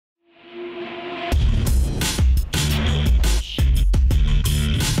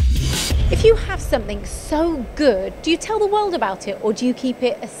something so good, do you tell the world about it or do you keep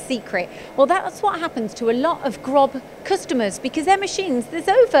it a secret? Well, that's what happens to a lot of GROB customers, because their machines, there's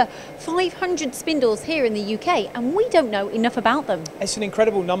over 500 spindles here in the UK and we don't know enough about them. It's an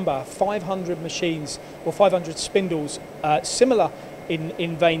incredible number, 500 machines or 500 spindles, similar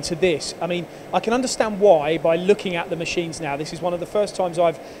in vein to this. I mean, I can understand why by looking at the machines now. This is one of the first times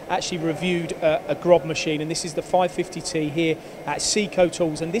I've actually reviewed a GROB machine, and this is the 550T here at SECO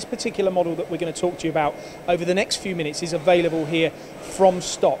Tools, and this particular model that we're going to talk to you about over the next few minutes is available here from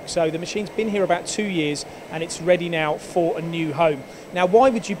stock. So the machine's been here about 2 years and it's ready now for a new home. Now, why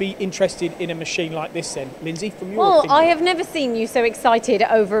would you be interested in a machine like this then, Lindsay, from your opinion? I have never seen you so excited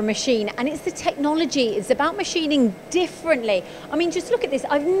over a machine, and it's the technology. It's about machining differently. I mean, just look at this.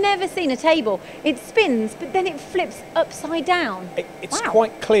 I've never seen a table. It spins, but then it flips upside down. It's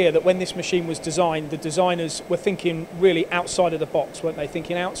quite clear that when this machine was designed, the designers were thinking really outside of the box, weren't they?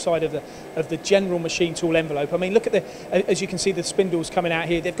 Thinking outside of the general machine tool envelope. I mean, look at as you can see, the spindles coming out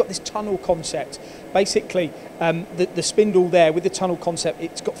here. They've got this tunnel concept. Basically, the spindle there with the tunnel concept,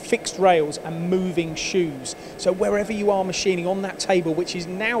 it's got fixed rails and moving shoes. So wherever you are machining on that table, which is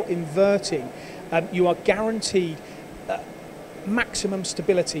now inverting, you are guaranteed maximum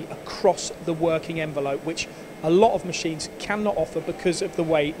stability across the working envelope, which a lot of machines cannot offer because of the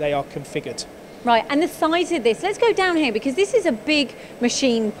way they are configured. Right, and the size of this, let's go down here because this is a big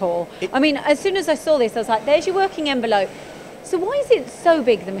machine, Paul. I mean, as soon as I saw this, I was like, there's your working envelope. So why is it so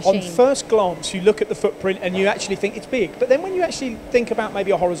big, the machine? On first glance, you look at the footprint and you actually think it's big. But then when you actually think about maybe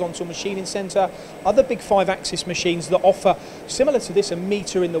a horizontal machining centre, other big 5-axis machines that offer, similar to this, a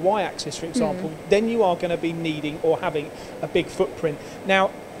metre in the Y-axis, for example, then you are going to be needing or having a big footprint. Now,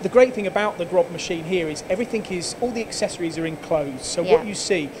 the great thing about the GROB machine here is all the accessories are enclosed. So what you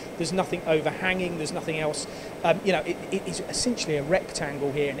see, there's nothing overhanging, there's nothing else. You know, it is essentially a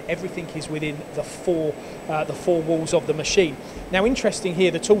rectangle here, and everything is within the four walls of the machine. Now, interesting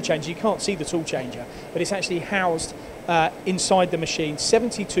here, the tool changer, you can't see the tool changer, but it's actually housed inside the machine.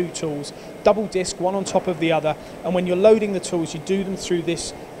 72 tools, double disc, one on top of the other, and when you're loading the tools, you do them through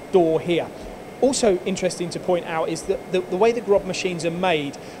this door here. Also interesting to point out is that the way the GROB machines are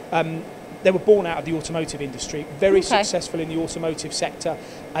made, they were born out of the automotive industry, very successful in the automotive sector,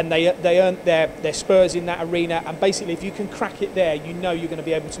 and they earned their spurs in that arena, and basically if you can crack it there, you know you're going to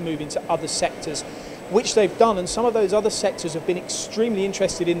be able to move into other sectors, which they've done, and some of those other sectors have been extremely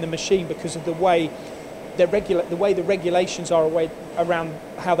interested in the machine because of the way the regulations are around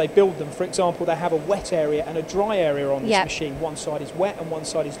how they build them. For example, they have a wet area and a dry area on this machine. One side is wet and one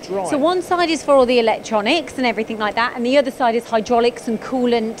side is dry. So one side is for all the electronics and everything like that, and the other side is hydraulics and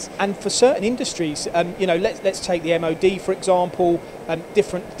coolant. And for certain industries, you know, let's take the MOD, for example,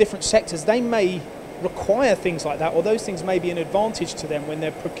 different sectors, they may require things like that, or those things may be an advantage to them when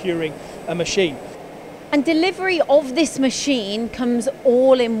they're procuring a machine. And delivery of this machine comes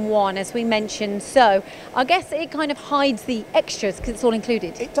all in one, as we mentioned. So I guess it kind of hides the extras because it's all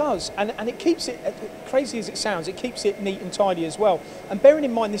included. It does, and it keeps it, crazy as it sounds, it keeps it neat and tidy as well. And bearing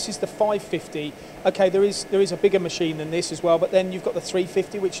in mind this is the 550, okay, there is a bigger machine than this as well, but then you've got the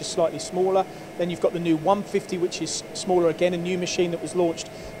 350, which is slightly smaller. Then you've got the new 150, which is smaller again, a new machine that was launched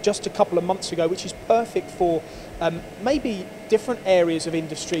just a couple of months ago, which is perfect for maybe different areas of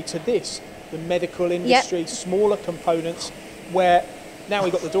industry to this. The medical industry, smaller components, where now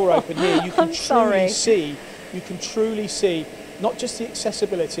we've got the door open here, you can truly see not just the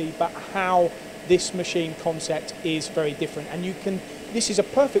accessibility, but how this machine concept is very different. And this is a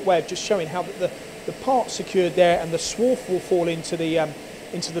perfect way of just showing how the part's secured there, and the swarf will fall into the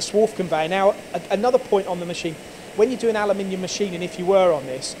swarf conveyor. Now, another point on the machine, when you're doing aluminium machining, if you were on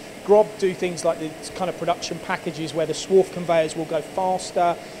this, GROB do things like the kind of production packages where the swarf conveyors will go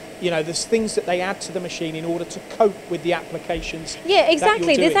faster. You know, there's things that they add to the machine in order to cope with the applications. Yeah,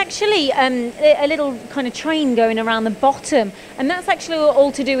 exactly. There's actually a little kind of train going around the bottom, and that's actually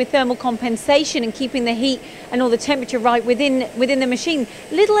all to do with thermal compensation and keeping the heat and all the temperature right within the machine.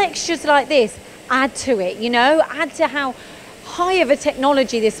 Little extras like this add to it, you know, add to how high of a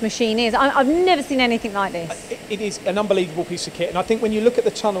technology this machine is. I've never seen anything like this. It is an unbelievable piece of kit, and I think when you look at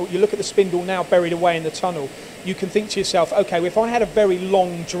the tunnel, you look at the spindle now buried away in the tunnel, you can think to yourself, okay, if I had a very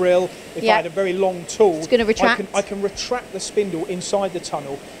long drill, if I had a very long tool, it's going to retract. I can retract the spindle inside the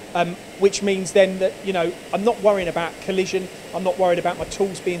tunnel, which means then that, you know, I'm not worrying about collision, I'm not worried about my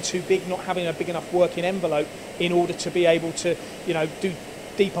tools being too big, not having a big enough working envelope in order to be able to, you know, do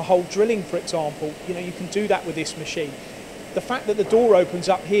deeper hole drilling, for example. You know, you can do that with this machine. The fact that the door opens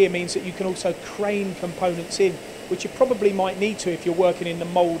up here means that you can also crane components in, which you probably might need to if you're working in the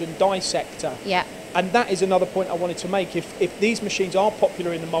mould and die sector. Yeah. And that is another point I wanted to make. If these machines are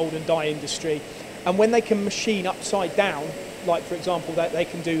popular in the mould and die industry, and when they can machine upside down, like for example that they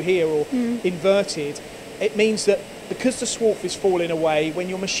can do here, or inverted, it means that because the swarf is falling away, when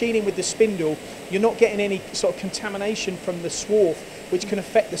you're machining with the spindle, you're not getting any sort of contamination from the swarf, which can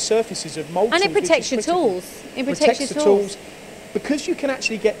affect the surfaces of mould tools. And it protects your tools. It protects your tools. Because you can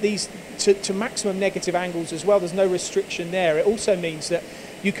actually get these to maximum negative angles as well, there's no restriction there. It also means that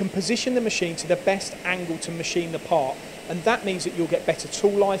you can position the machine to the best angle to machine the part, and that means that you'll get better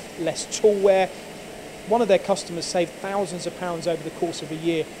tool life, less tool wear. One of their customers saved thousands of pounds over the course of a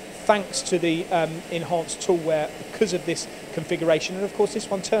year thanks to the enhanced tool wear because of this configuration, and of course this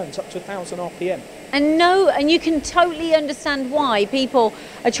one turns up to 1000 RPM. And you can totally understand why people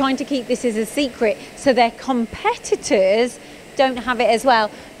are trying to keep this as a secret so their competitors don't have it as well.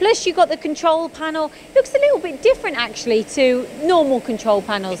 Plus you've got the control panel. It looks a little bit different actually to normal control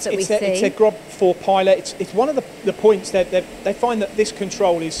panels that we see. It's a Grob 4 Pilot. It's one of the points that they find that this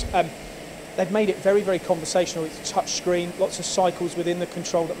control is, they've made it very, very conversational. It's a touch screen, lots of cycles within the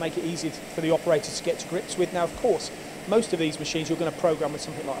control that make it easy for the operator to get to grips with. Now, of course, most of these machines you're going to program with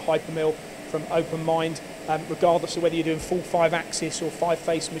something like Hypermill from OpenMind, regardless of whether you're doing full 5-axis or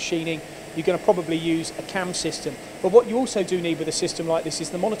 5-face machining. You're going to probably use a cam system. But what you also do need with a system like this is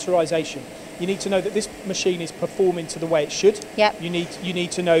the monitorization. You need to know that this machine is performing to the way it should. Yep. You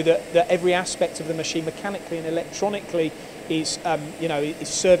need to know that every aspect of the machine, mechanically and electronically, is is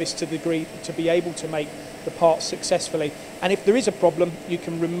serviced to the degree to be able to make the parts successfully. And if there is a problem, it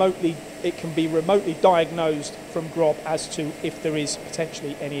can be remotely diagnosed from Grob as to if there is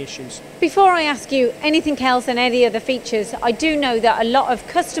potentially any issues. Before I ask you anything else and any other features, I do know that a lot of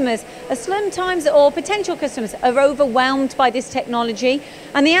customers are sometimes, or potential customers, are overwhelmed by this technology.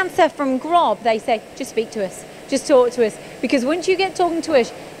 And the answer from Grob, they say, just speak to us. Just talk to us. Because once you get talking to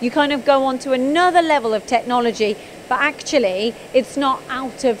us, you kind of go on to another level of technology, but actually it's not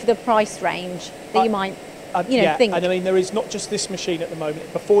out of the price range that you might think. And I mean, there is not just this machine at the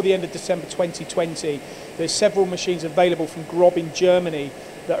moment. Before the end of December 2020, there's several machines available from Grob in Germany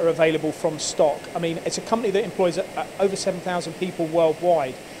that are available from stock. I mean, it's a company that employs over 7,000 people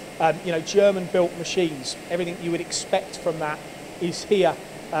worldwide. German-built machines. Everything you would expect from that is here,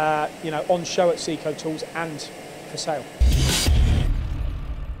 on show at SECO Tools and for sale.